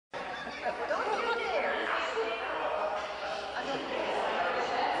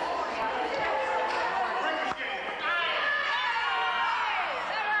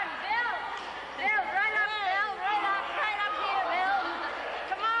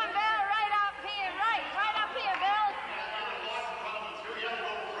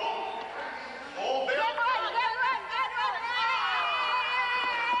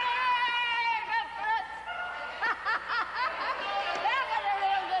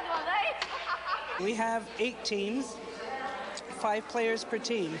We have 8 teams, 5 players per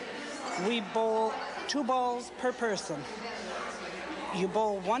team. We bowl 2 balls per person. You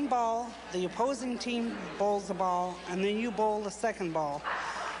bowl 1 ball, the opposing team bowls a ball, and then you bowl the second ball.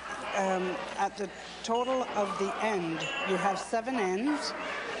 At the total of the end, you have 7 ends,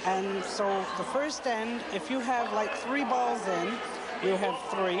 and so the first end, if you have like 3 balls in, you have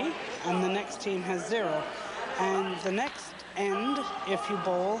 3, and the next team has 0. And the next end, if you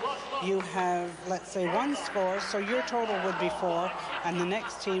bowl, you have, let's say, 1 score, so your total would be 4, and the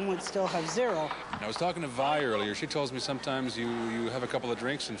next team would still have 0. I was talking to Vi earlier. She tells me sometimes you have a couple of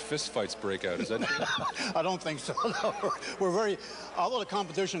drinks and fist fights break out. Is that true? I don't think so. No, we're very, although the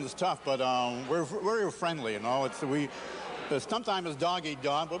competition is tough, but we're very friendly, you know. Sometimes it's dog eat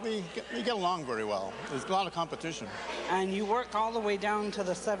dog, but we get along very well. There's a lot of competition. And you work all the way down to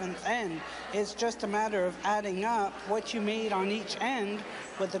the 7th end. It's just a matter of adding up what you made on each end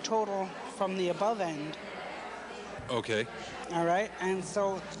with the total from the above end. Okay. All right, and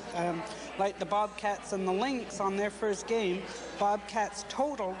so like the Bobcats and the Lynx on their first game, Bobcats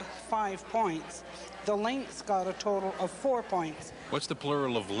totaled 5 points. The Lynx got a total of 4 points. What's the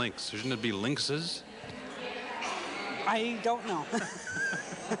plural of lynx? Shouldn't it be lynxes? I don't know.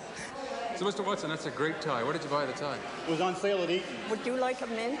 So, Mr. Watson, that's a great tie. Where did you buy the tie? It was on sale at Eaton. Would you like a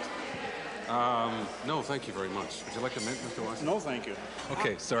mint? No, thank you very much. Would you like a mint, Mr. Watson? No, thank you.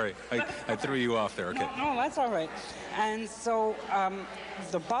 Okay, sorry. I threw you off there, okay. No, that's all right. And so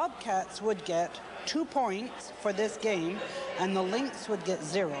the Bobcats would get 2 points for this game, and the Lynx would get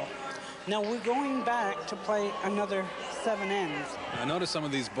 0. Now, we're going back to play another 7 ends. I notice some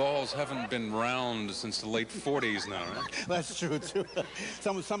of these balls haven't been round since the late 40s now, right? That's true, too.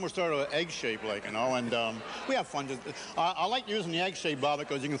 Some are sort of egg shaped, like, you know, and we have fun. I like using the egg shaped ball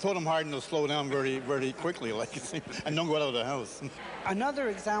because you can throw them hard and they'll slow down very, very quickly, like, and don't go out of the house. Another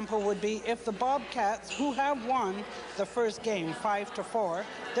example would be if the Bobcats, who have won the first game 5-4,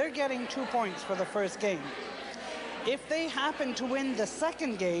 they're getting 2 points for the first game. If they happen to win the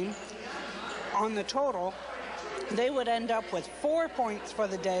second game, on the total, they would end up with 4 points for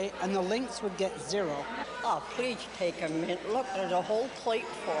the day, and the Lynx would get 0. Oh, please take a mint. Look, there's a whole plate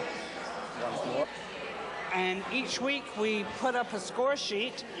full. And each week we put up a score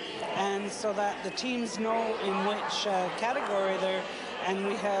sheet, and so that the teams know in which category they're. And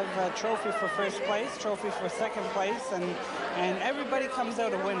we have a trophy for first place, trophy for second place, and everybody comes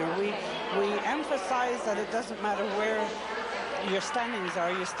out a winner. We emphasize that it doesn't matter where your standings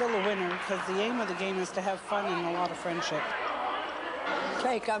are, you're still a winner, because the aim of the game is to have fun and a lot of friendship.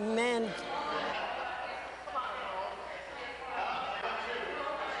 Take a mint.